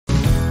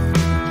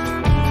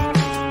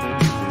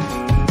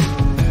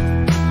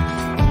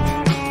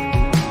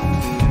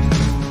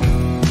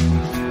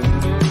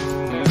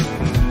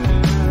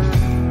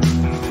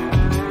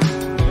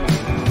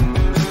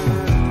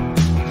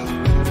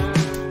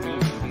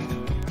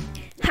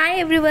Hi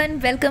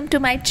everyone, welcome to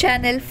my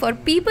channel. For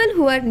people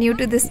who are new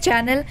to this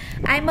channel,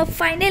 I'm a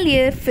final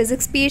year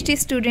physics PhD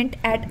student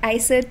at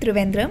IISER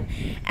Trivandram,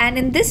 and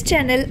in this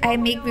channel I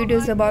make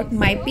videos about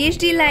my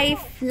PhD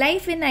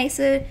life in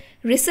IISER,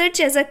 research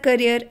as a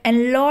career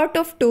and lot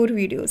of tour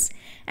videos.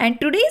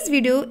 And today's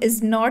video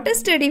is not a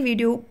study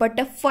video but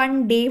a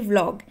fun day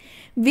vlog.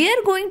 We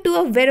are going to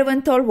a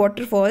Vazhvanthol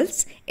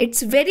Waterfalls.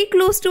 It's very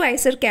close to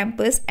IISER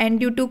campus, and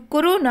due to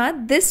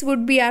Corona, this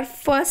would be our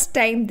first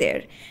time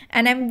there.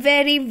 And I'm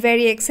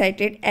very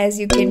excited, as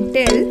you can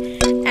tell.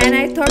 And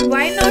I thought,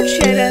 why not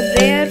share a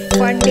rare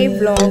fun day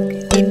vlog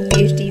in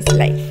PhD's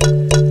life.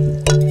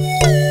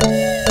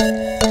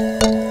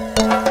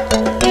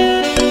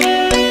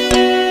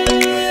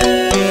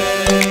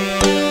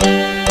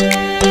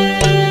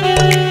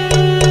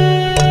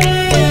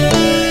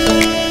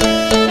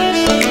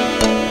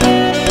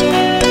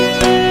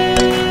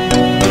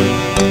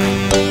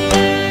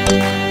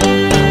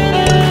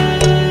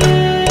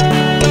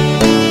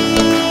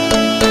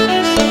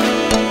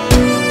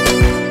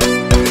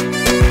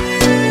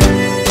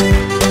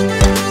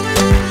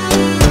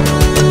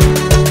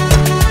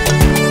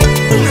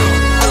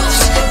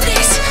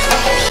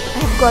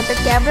 Got a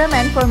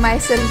cameraman for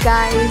myself,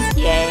 guys.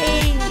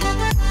 Yay!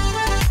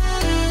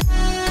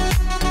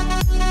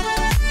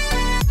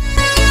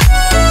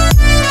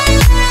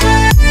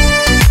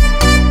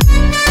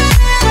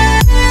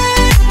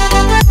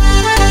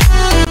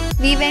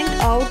 We went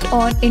out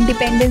on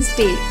Independence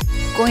Day.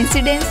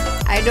 Coincidence?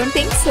 I don't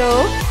think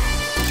so.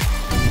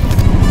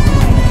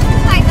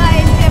 Hi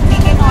guys, we are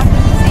taking auto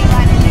to save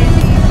our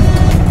energy.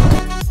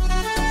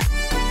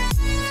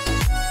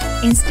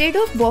 Instead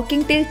of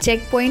walking till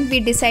checkpoint, we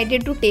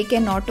decided to take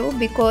an auto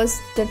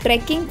because the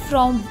trekking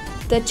from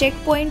the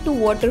checkpoint to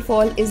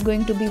waterfall is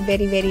going to be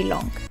very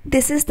long.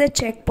 This is the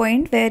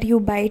checkpoint where you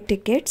buy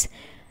tickets.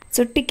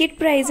 So ticket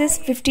price is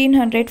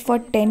 1500 for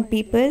 10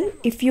 people.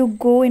 If you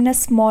go in a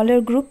smaller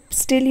group,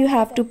 still you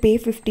have to pay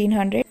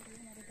 1500.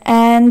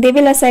 And they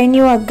will assign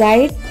you a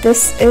guide.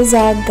 This is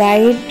our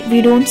guide.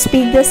 We don't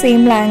speak the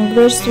same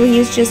language, so he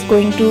is just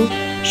going to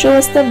show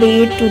us the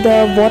way to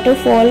the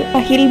waterfall.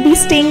 He'll be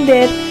staying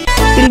there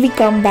till we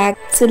come back.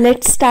 So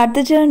let's start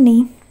the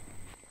journey.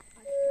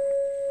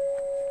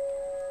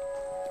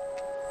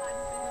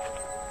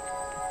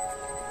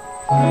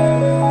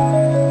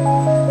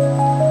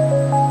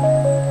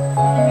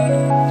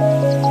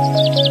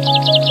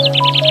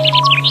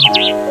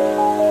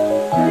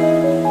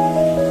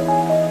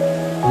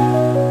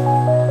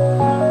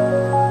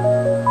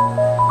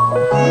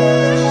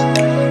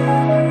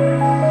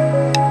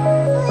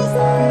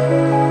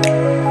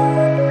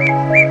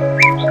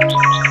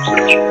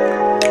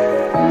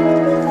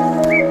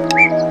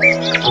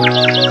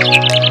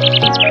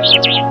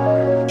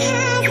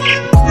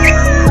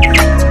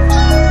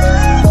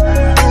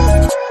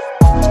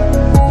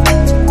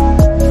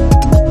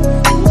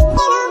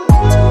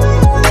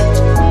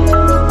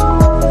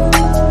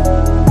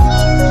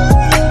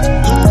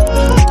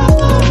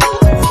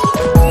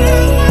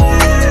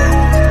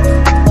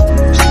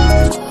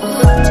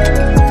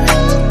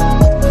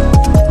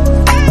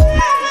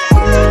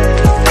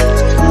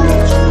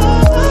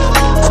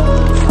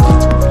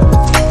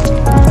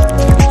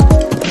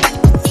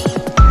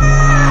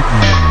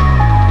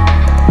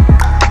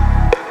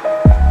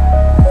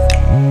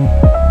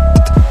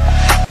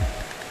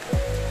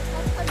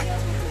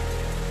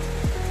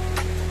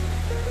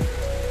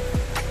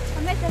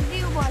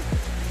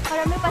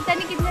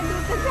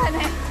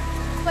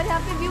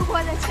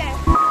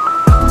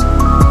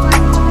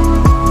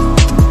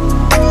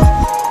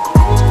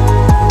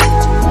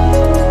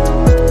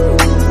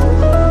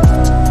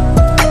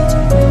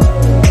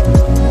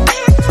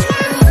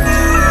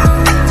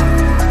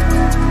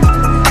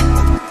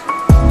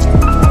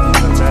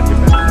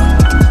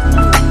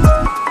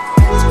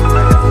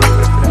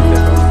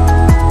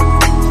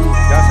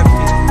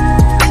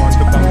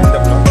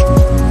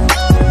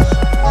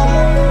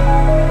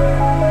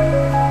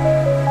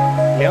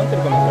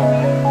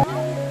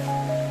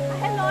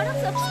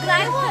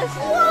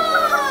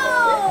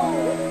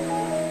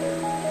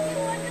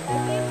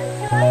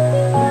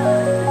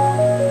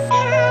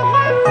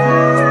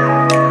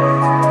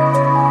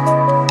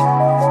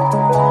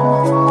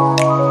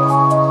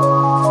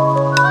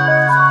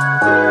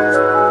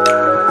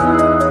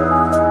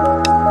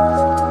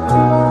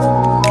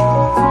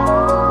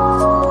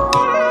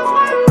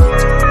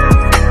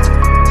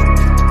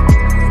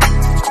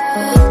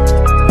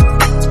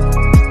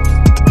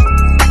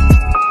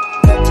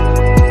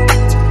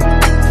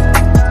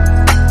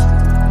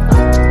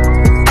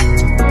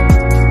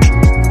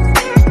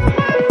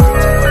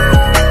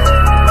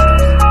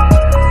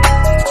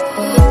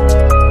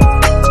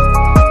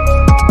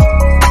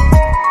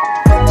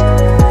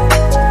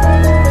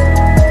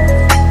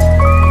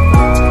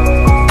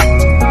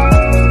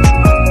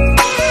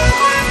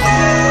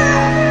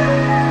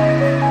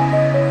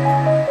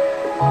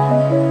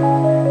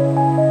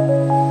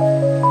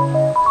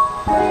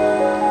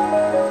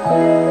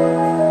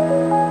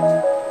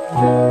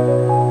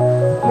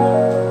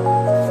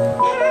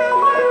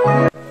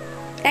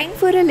 Time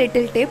for a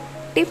little tip.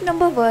 Tip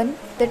number 1.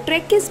 The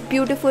trek is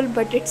beautiful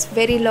but it's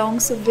very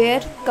long, so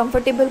wear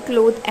comfortable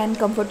clothes and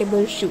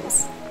comfortable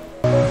shoes.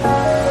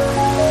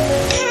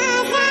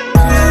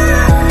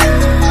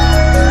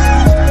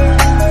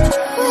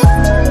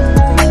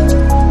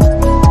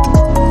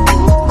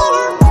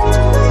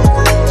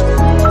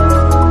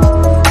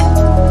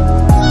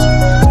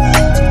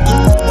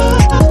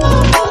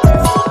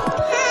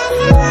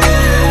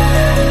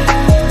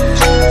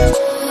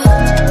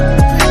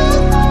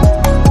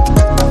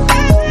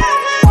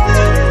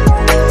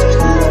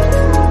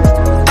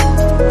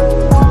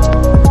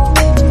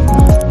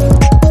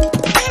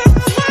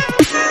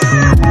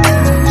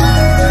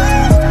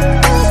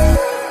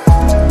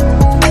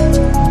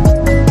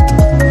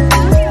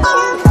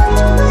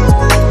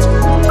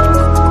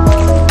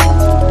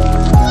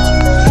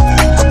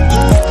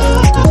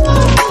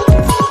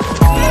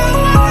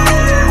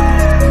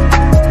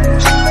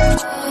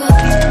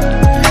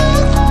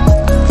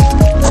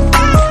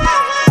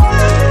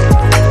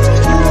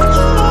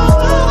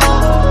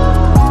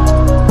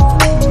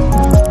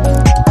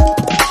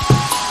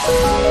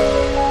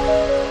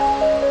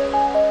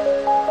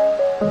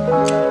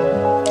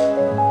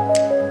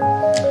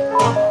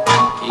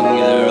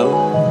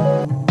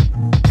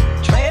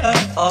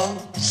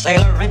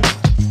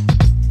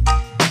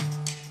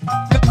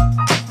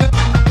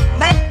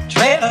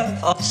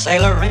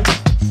 Sailoring,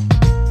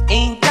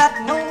 ain't got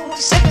no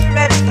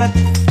cigarettes, but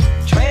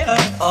trailer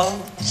for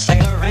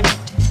sailoring.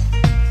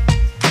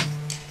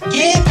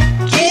 Give,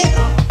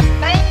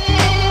 man,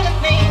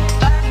 me,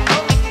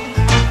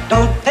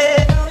 don't pay.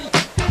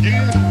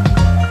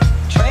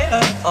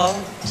 Trailer for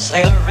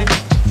sailoring.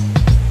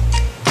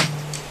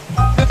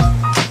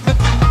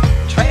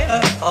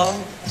 Trailer for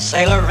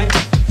sailoring,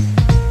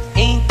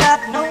 ain't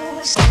got no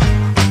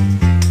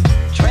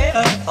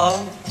trailer for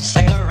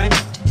sailoring.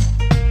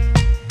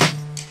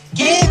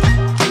 Give,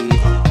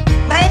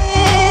 man,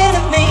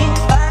 me,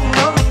 by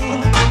no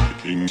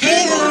means.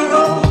 Give the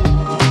road,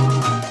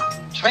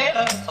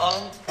 trailer for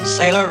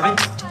sailoring.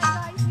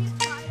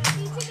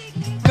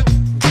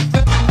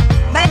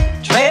 Man,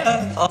 trailer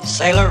for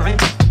sailoring.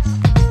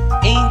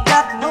 Ain't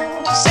got no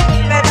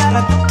cigarettes,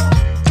 but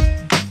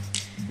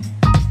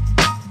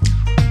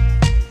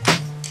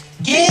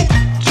give,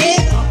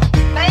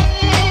 man,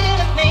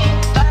 me,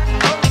 by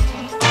no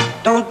means.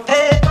 Don't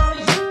pay.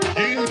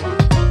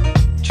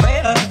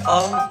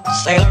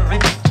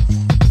 Sailoring,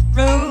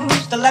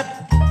 rules the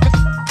left,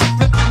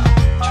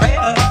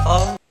 trailer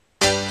for.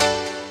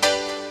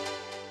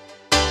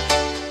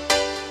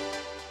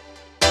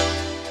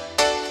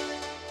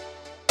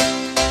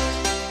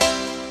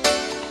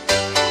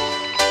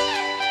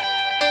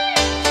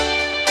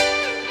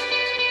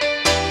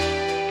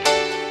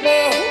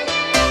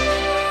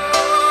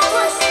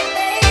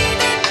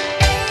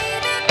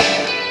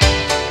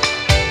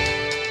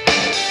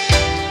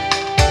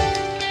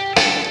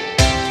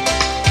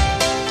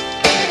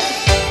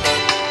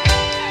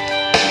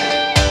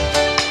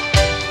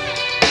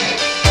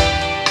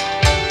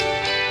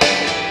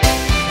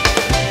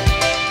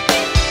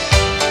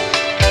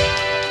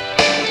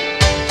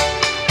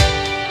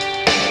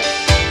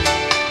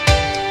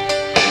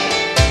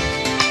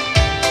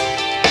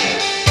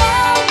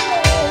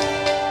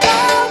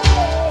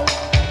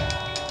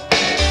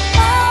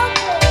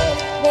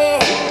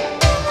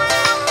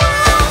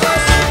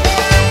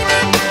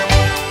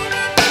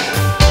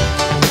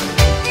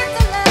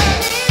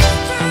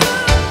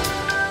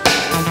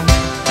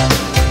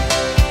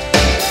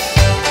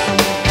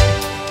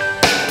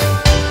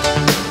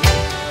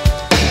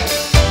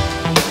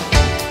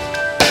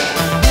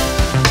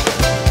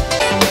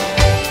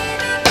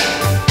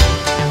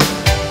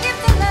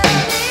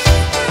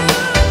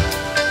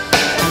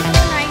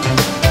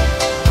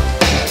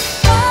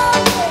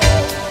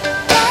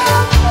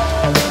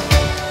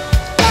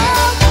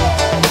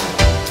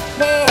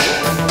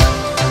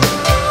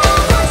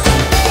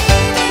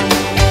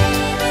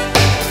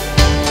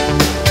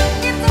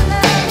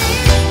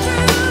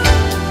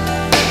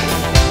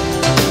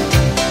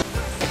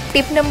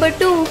 Tip number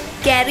 2.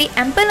 Carry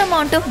ample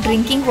amount of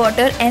drinking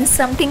water and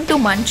something to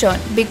munch on,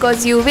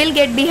 because you will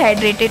get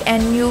dehydrated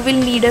and you will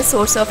need a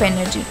source of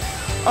energy.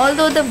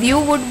 Although the view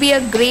would be a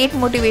great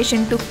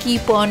motivation to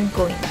keep on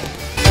going.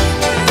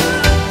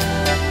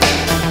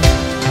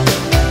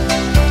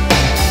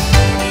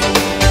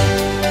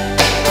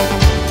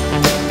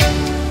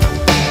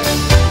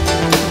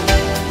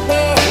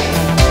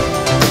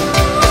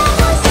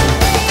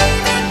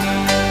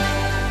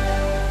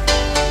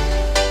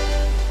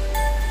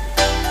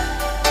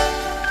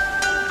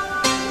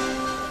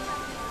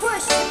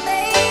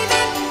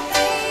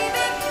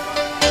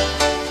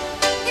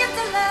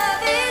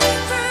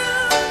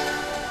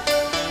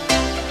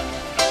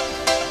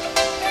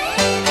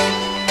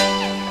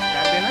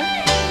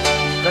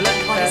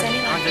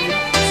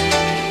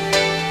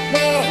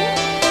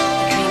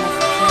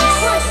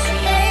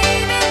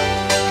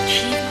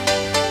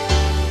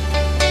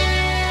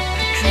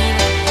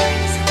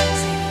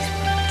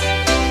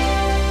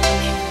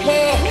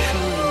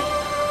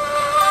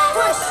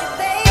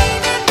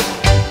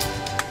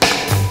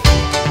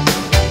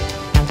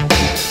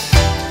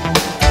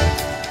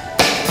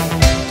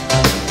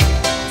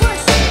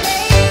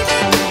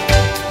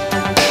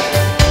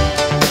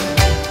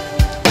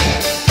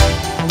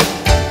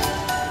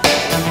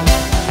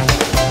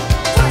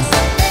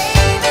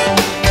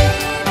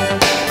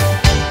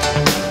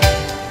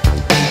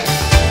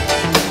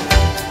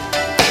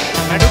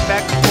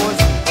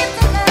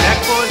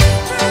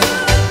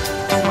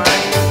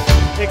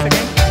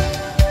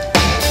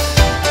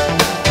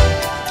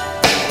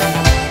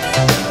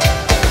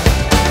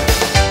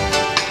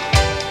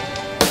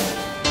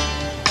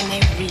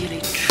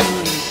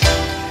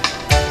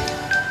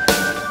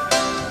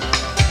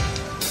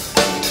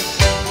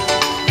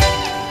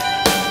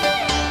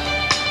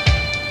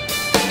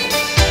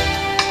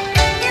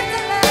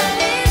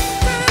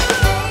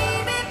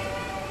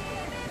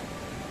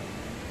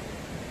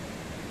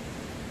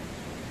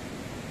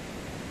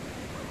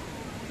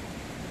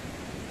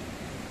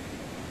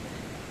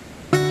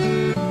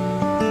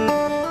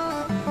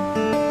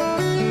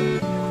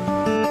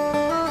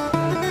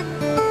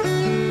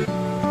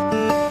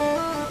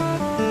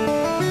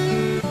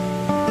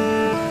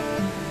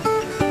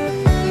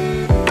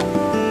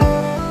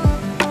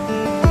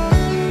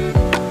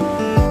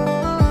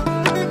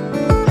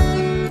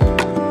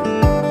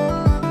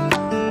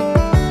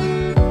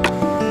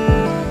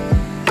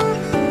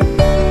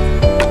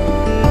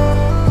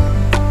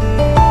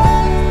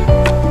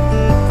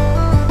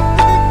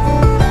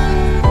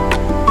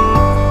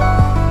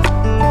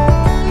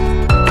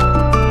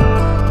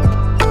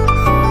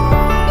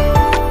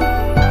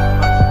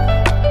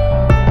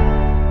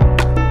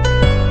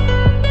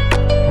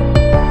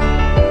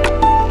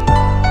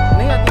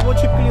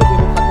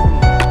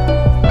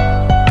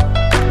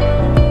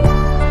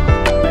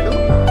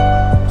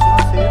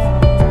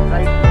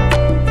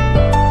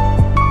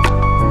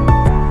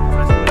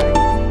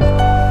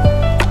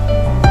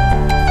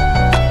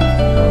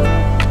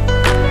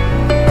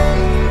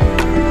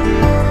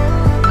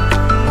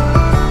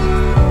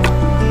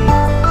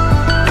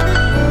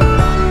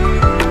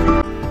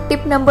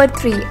 number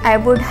 3, I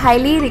would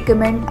highly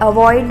recommend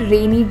avoid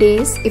rainy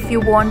days if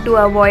you want to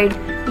avoid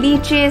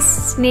leeches,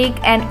 snake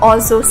and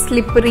also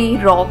slippery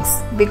rocks,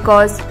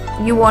 because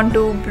you want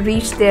to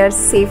reach there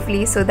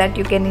safely so that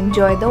you can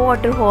enjoy the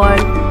waterfall.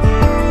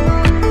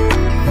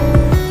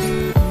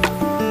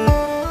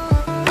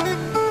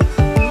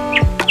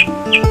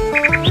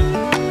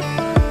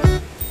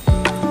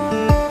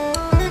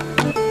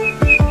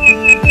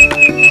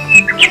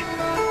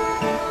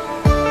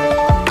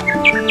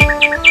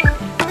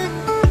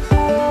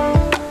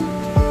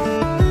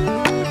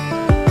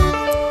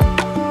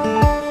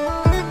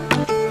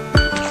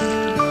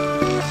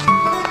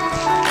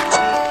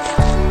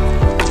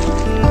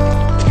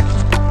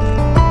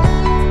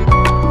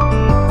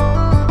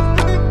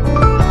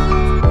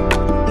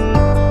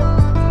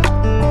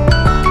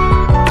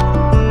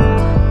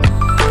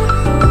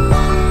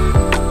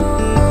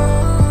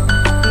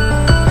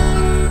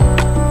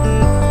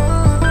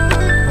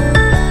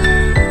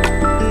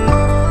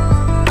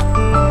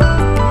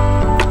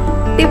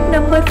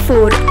 Number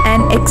 4,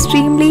 an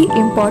extremely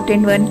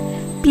important one.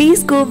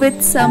 Please go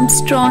with some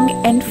strong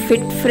and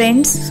fit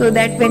friends so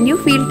that when you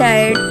feel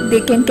tired,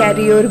 they can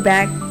carry your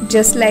bag.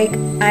 Just like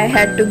I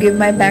had to give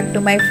my bag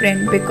to my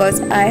friend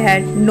because I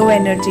had no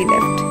energy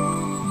left.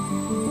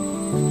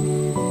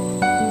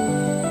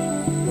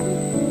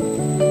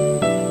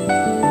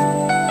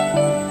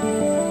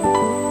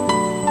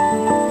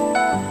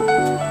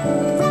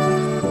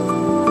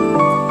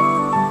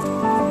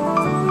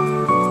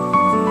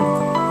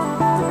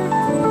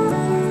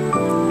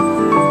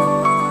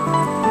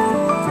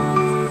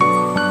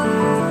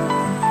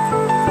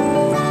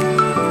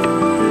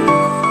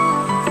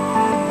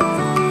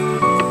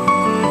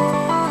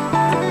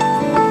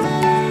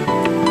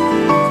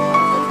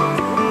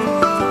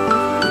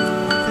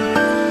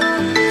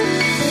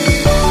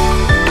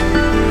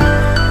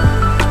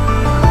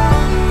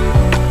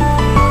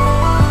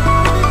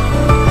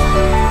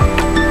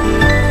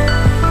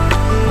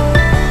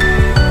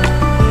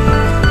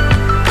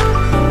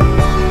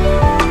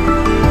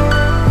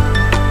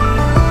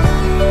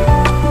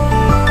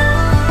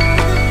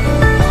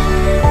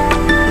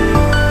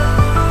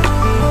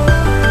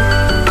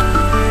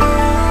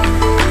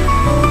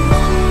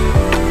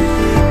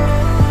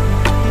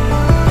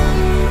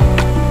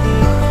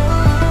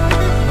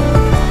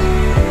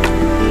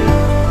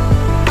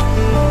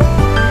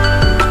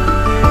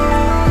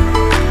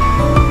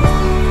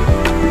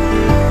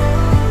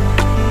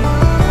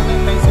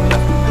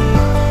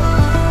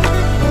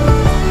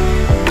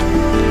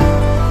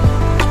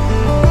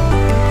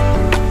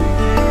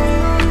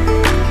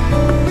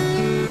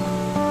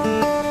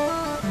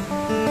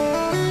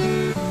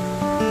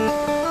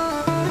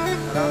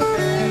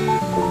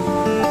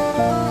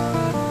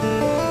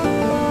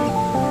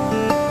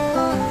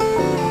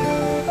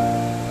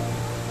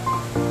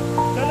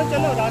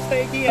 रास्ता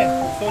एक ही है,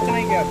 सोचना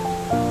ही क्या।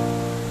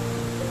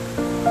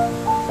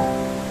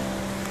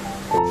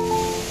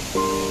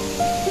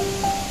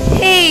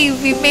 Hey,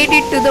 we made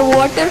it to the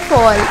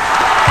waterfall,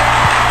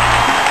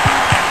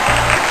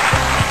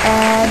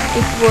 and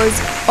it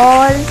was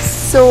all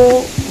so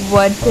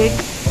worth it.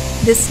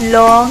 This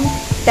long,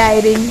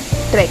 tiring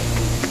trek,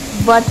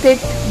 worth it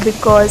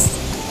because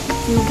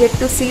you get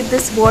to see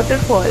this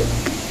waterfall.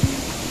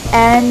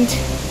 And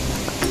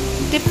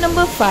tip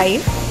number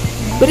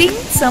 5, bring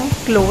some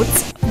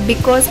clothes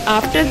because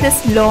after this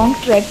long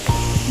trek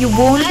you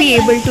won't be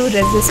able to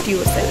resist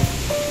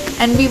yourself.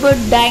 And we were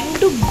dying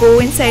to go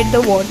inside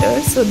the water,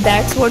 so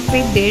that's what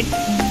we did.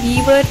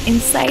 We were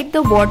inside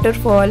the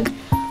waterfall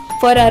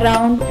for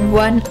around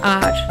 1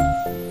 hour,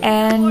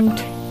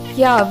 and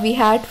yeah, we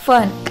had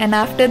fun. And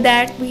after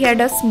that we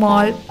had a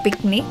small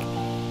picnic.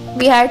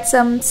 We had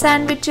some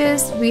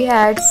sandwiches, we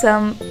had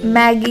some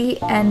Maggie,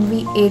 and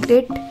we ate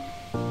it,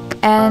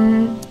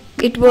 and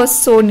it was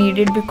so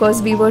needed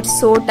because we were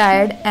so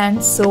tired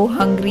and so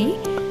hungry.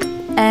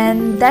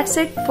 And that's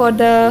it for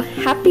the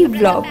happy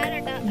vlog.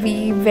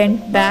 We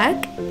went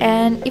back,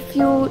 and if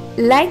you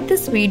like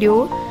this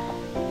video,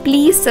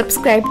 please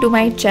subscribe to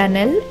my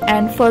channel,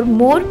 and for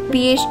more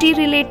PhD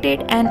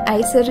related and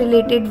IISER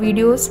related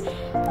videos,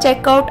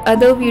 check out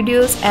other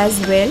videos as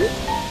well.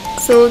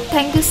 So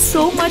thank you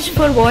so much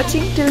for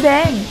watching till the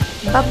end.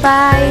 Bye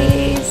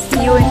bye.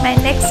 See you in my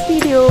next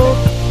video.